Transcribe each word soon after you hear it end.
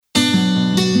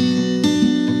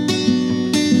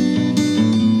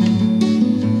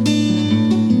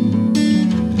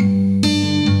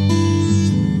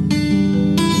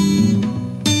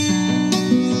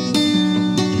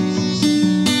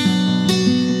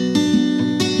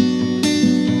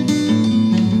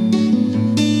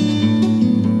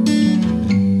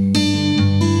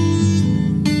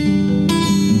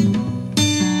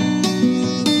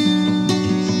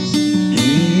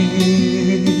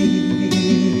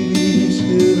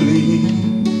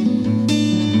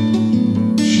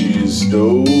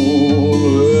stole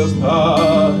a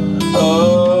part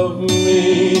of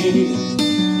me.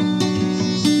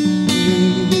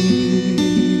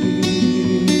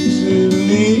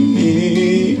 Easily,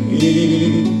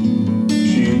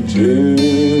 she turned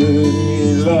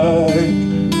me like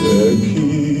a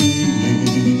key.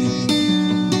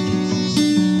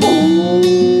 Home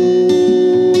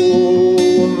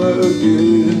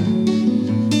again,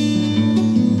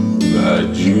 my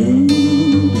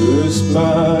Judas,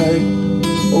 my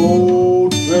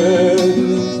old friend.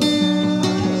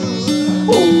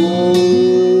 Home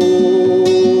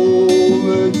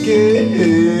again,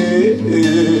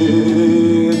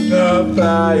 the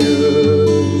fire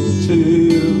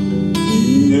till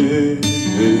the end.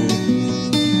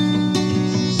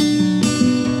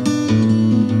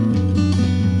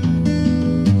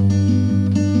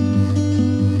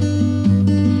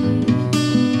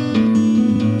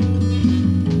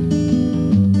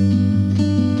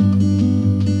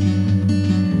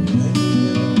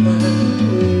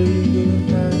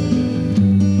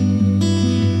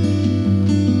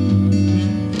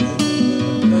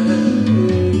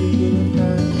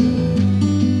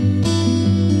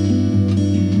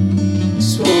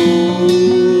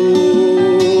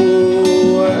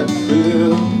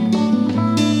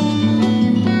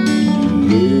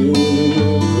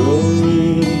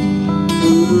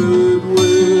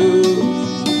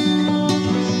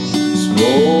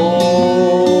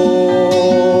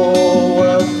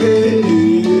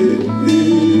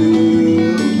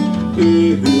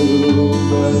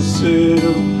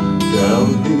 Myself down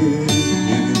here,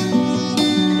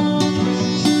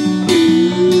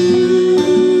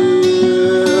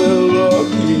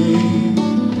 lucky,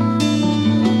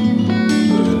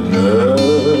 an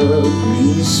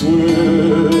ugly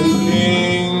swirling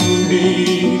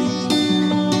deep.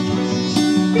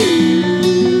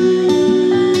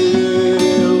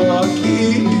 Lucky,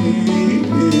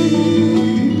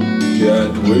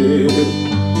 can't wait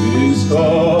this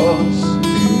horse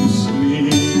to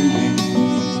sleep.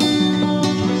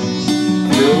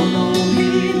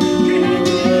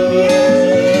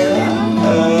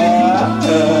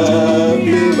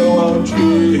 People won't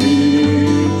change,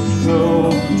 no,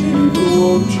 people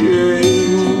won't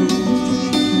change.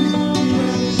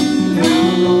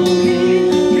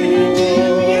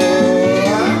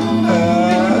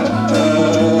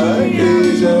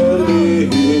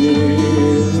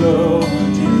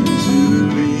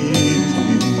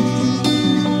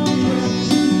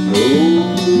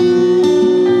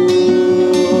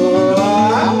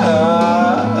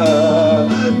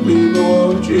 People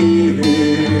won't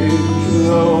change,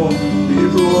 no,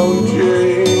 people won't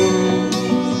change.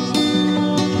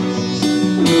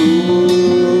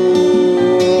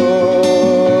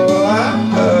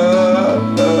 No,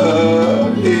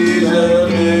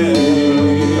 easily,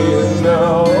 no,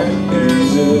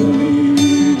 easily,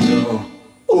 no.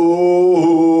 Oh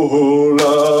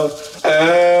Lord,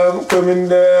 I'm coming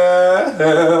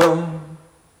down.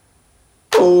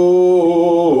 Oh.